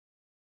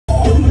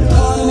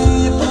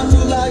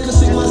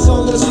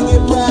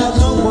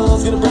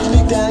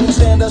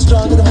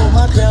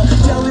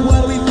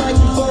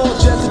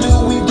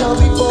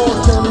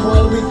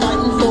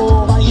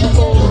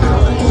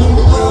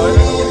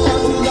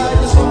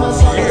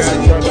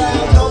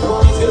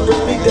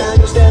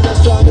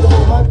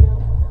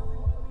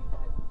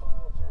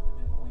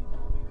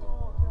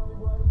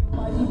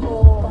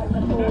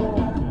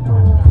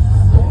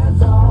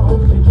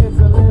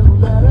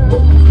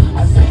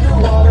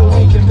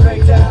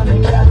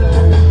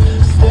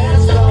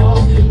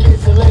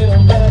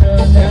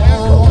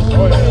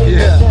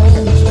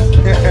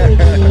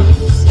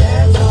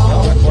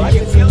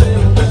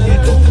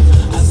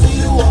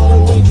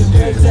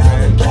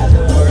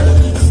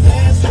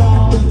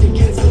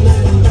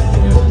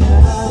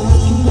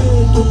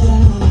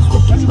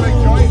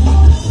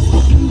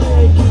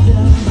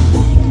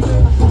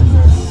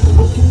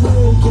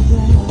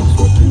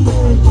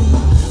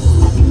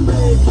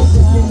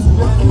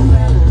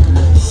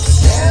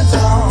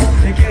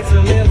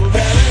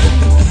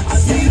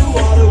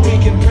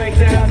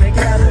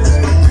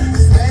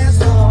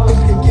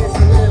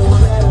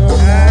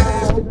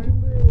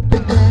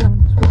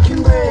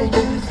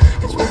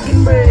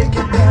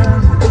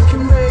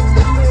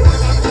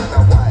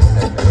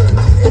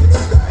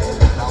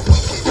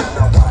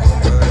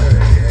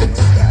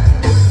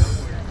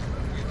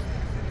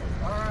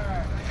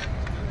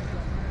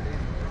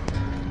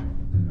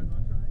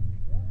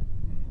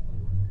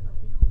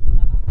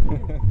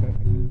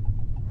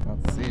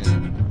See ya.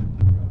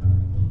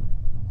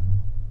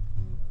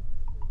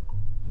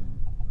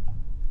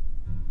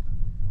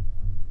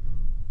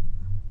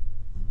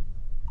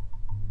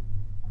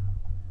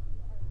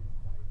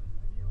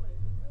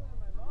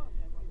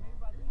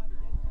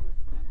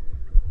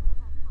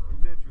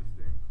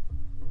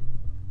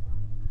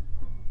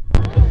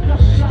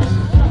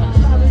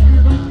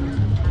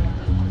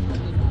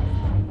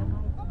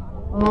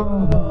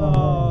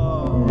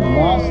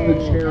 Lost the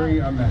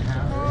cherry on the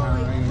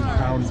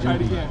half-pound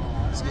duty.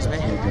 Excuse me.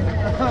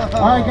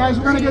 All right, guys,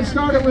 we're going to get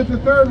started with the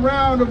third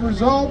round of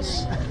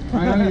results.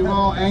 I know you've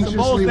all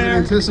anxiously been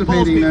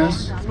anticipating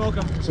this,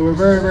 so we're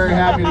very, very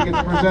happy to get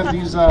to present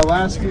these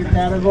last few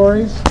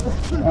categories.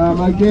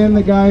 Again,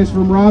 the guys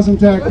from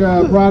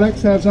Rosentech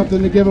Products have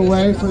something to give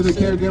away for the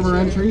caregiver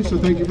entry, so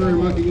thank you very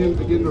much again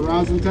to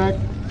Rosentech.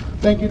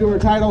 Thank you to our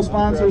title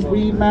sponsors,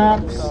 Weed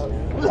Maps,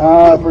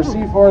 for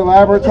C4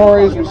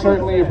 Laboratories. We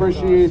certainly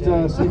appreciate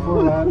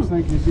C4 Labs.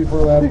 Thank you,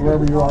 C4 Labs,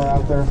 wherever you are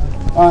out there.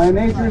 And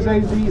Nature's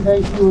AZ,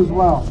 thank you as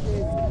well.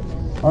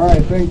 All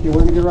right, thank you.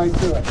 We're going to get right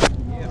to it.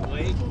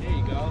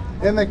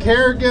 In the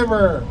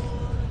caregiver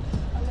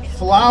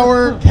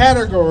flower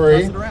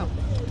category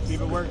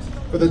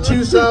for the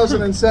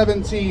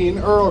 2017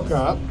 Errl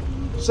Cup,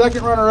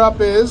 second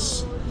runner-up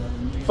is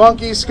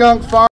Funky Skunk Farm.